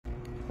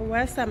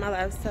What's up, my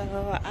love? So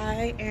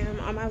I am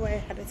on my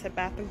way headed to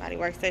Bath and Body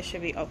Works. They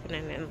should be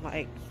opening in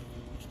like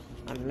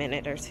a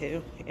minute or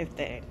two if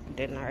they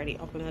didn't already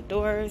open the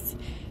doors.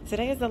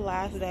 Today is the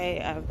last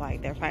day of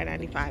like their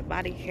 $5.95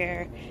 body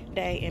care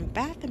day in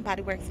Bath and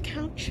Body Works.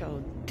 Count your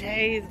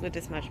days with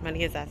as much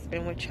money as I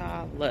spend with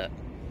y'all. Look,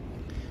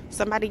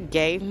 somebody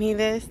gave me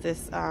this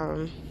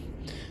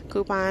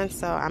coupon,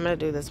 so I'm gonna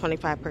do the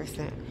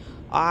 25%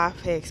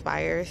 off. It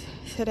expires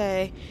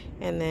today,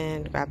 and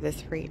then grab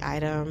this free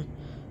item.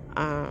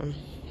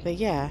 But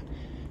yeah,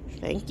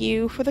 thank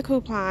you for the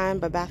coupon.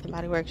 But Bath and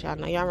Body Works, y'all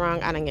know y'all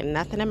wrong. I didn't get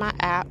nothing in my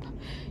app,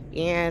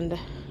 and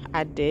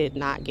I did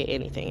not get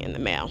anything in the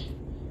mail.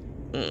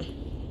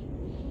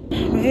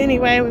 But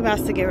anyway, we're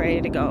about to get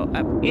ready to go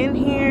up in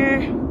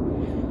here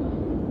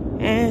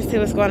and see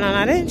what's going on.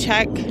 I didn't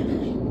check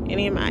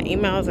any of my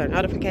emails or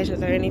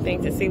notifications or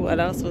anything to see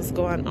what else was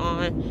going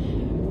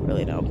on.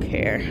 Really don't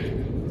care,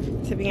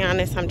 to be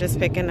honest. I'm just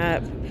picking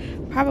up,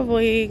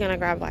 probably gonna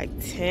grab like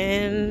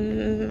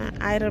 10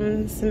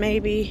 items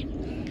maybe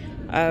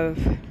of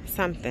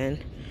something.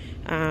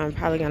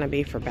 Probably gonna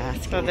be for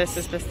basket. So this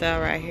is the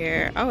sale right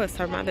here. Oh, it's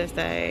her Mother's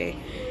Day.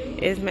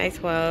 It's May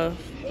 12th.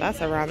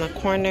 That's around the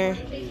corner.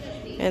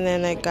 And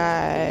then they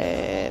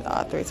got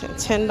all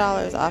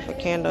 $10 off of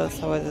candles.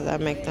 So what does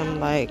that make them?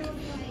 Like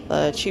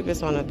the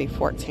cheapest one would be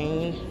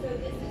 $14.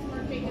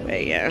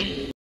 But yeah.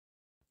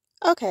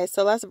 Okay,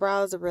 so let's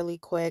browse really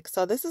quick.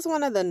 So this is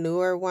one of the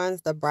newer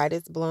ones, the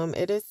Brightest Bloom.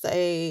 It is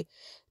a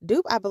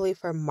dupe, I believe,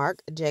 for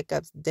Marc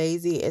Jacobs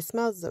Daisy. It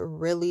smells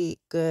really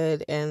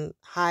good and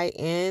high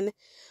end.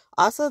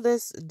 Also,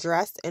 this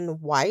dress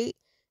in white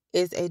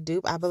is a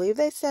dupe, I believe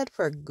they said,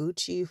 for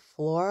Gucci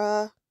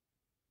Flora.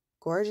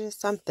 Gorgeous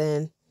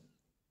something.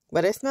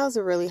 But it smells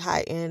really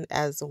high end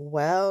as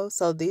well.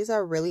 So these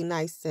are really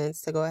nice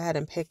scents to go ahead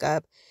and pick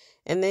up.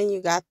 And then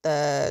you got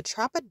the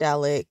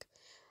Tropidelic.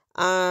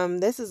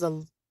 This is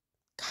a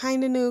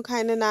kind of new,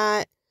 kind of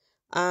not.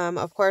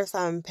 Of course,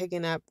 I'm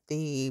picking up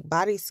the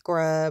body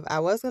scrub. I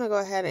was going to go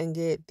ahead and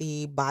get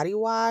the body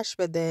wash,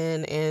 but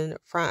then in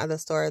front of the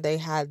store, they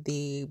had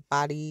the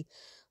body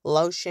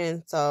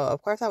lotion. So,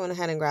 of course, I went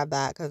ahead and grabbed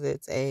that because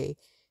it's a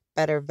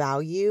better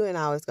value, and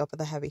I always go for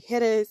the heavy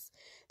hitters.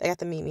 They got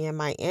to meet me in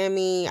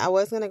Miami. I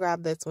was going to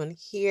grab this one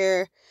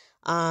here.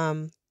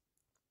 I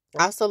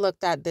also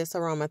looked at this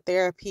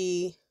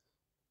aromatherapy.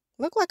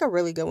 Looked like a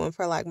really good one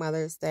for like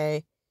Mother's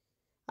Day.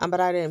 But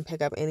I didn't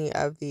pick up any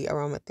of the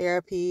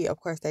aromatherapy. Of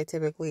course, they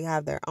typically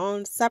have their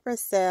own separate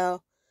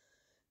sale.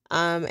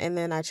 And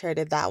then I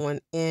traded that one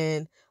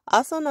in.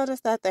 Also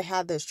noticed that they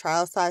had this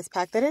trial size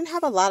pack. They didn't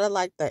have a lot of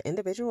like the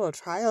individual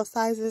trial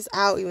sizes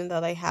out, even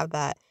though they have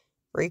that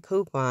free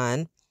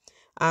coupon.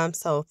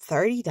 So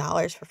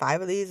 $30 for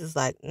 5 of these is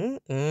like,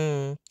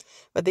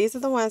 But these are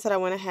the ones that I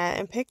went ahead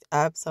and picked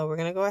up. So we're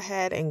going to go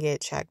ahead and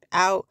get checked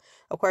out.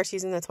 Of course,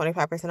 using the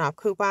 25% off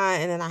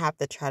coupon. And then I have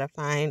to try to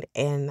find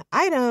an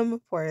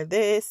item for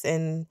this.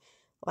 And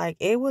like,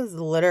 it was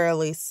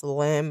literally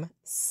slim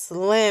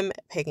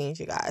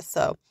pickings, you guys.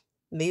 So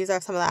these are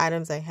some of the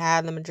items they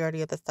had. The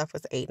majority of the stuff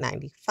was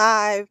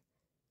 $8.95.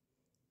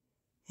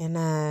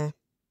 And,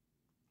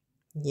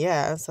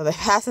 yeah, so they're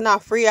passing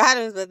out free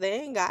items, but they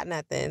ain't got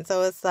nothing.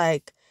 So it's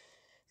like,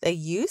 they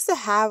used to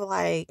have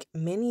like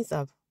minis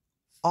of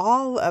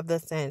all of the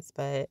scents,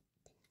 but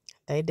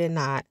they did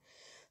not.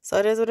 So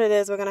it is what it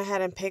is. We're going to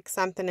head and pick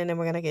something, and then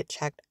we're going to get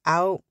checked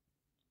out.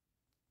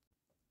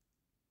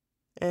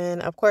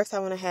 And of course, I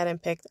went ahead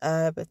and picked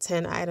up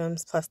 10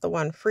 items plus the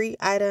one free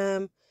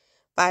item.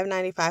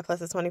 $5.95 plus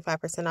a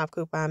 25% off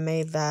coupon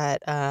made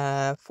that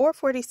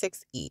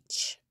 $4.46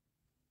 each.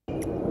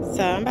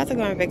 So I'm about to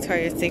go in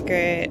Victoria's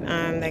Secret.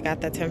 They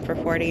got the 10 for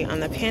 $40 on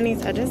the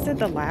panties. I just did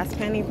the last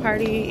panty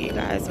party, you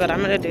guys, but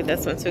I'm going to do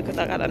this one too because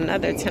I got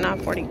another 10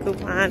 off 40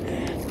 coupon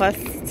plus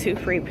 2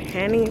 free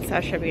panties. So I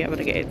should be able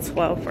to get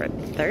 12 for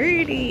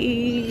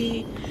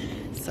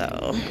 $30.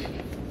 So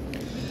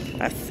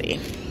let's see.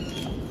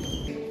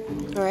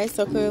 All right,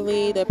 so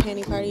clearly the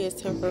panty party is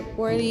 10 for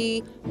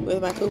 $40.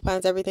 With my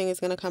coupons, everything is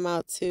going to come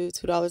out to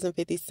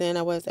 $2.50.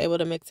 I was able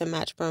to mix and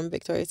match from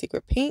Victoria's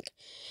Secret Pink.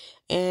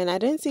 And I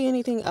didn't see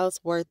anything else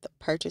worth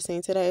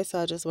purchasing today, so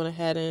I just went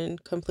ahead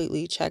and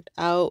completely checked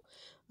out.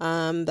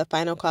 The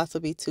final cost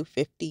will be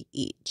 $2.50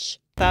 each.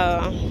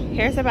 So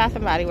here's the Bath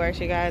and Body Works,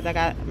 you guys. I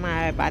got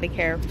my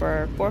BodyCare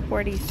for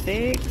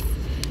 $4.46.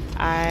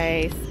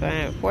 I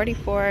spent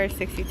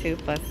 $44.62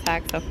 plus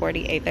tax, so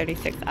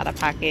 $48.36 out of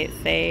pocket.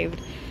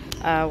 Saved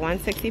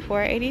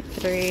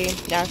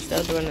 $164.83. Y'all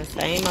still doing the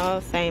same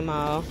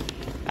old.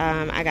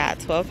 I got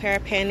 12 pair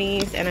of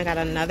panties, and I got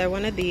another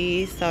one of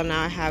these. So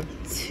now I have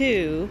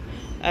 2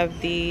 of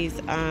these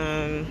 20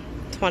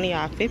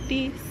 off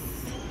 50s.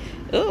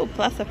 Ooh,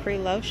 plus a free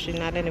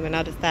lotion. I didn't even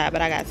notice that,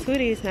 but I got 2 of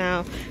these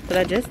now because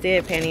I just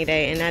did panty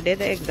day, and I did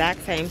the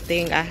exact same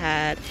thing. I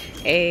had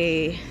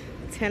a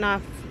 10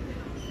 off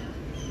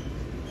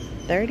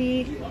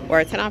 30 or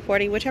a 10 off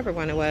 40, whichever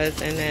one it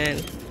was, and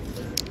then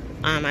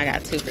I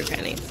got 2 free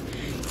panties.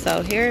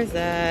 So here's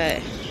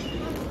a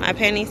My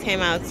panties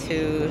came out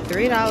to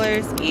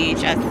 $3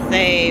 each. I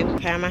saved.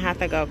 Okay, I'm gonna have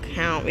to go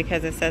count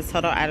because it says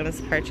total items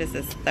purchased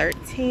is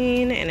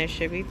 13 and it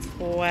should be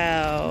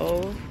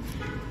 12.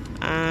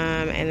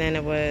 And then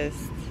it was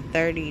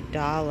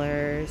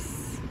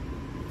 $30.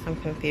 I'm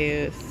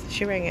confused.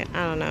 She rang it,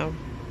 I don't know.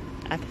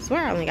 I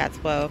swear I only got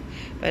 12,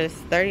 but it's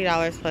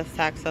 $30 plus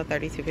tax, so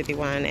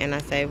 $32.51, and I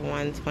saved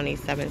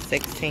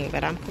 $127.16.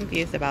 But I'm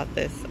confused about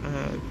this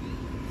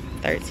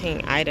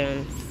 13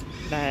 items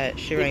that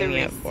she rang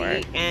me up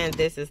for. And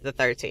this is the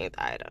 13th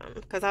item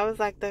because I was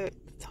like, the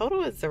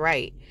total is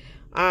right.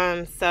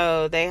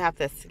 So they have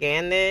to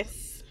scan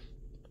this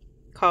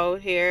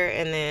code here,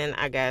 and then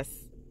I guess,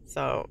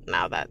 so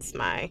now that's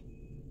my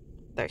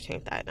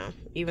 13th item,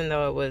 even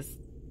though it was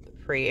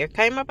free. It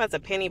came up as a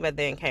penny, but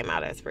then came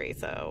out as free,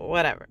 so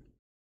whatever.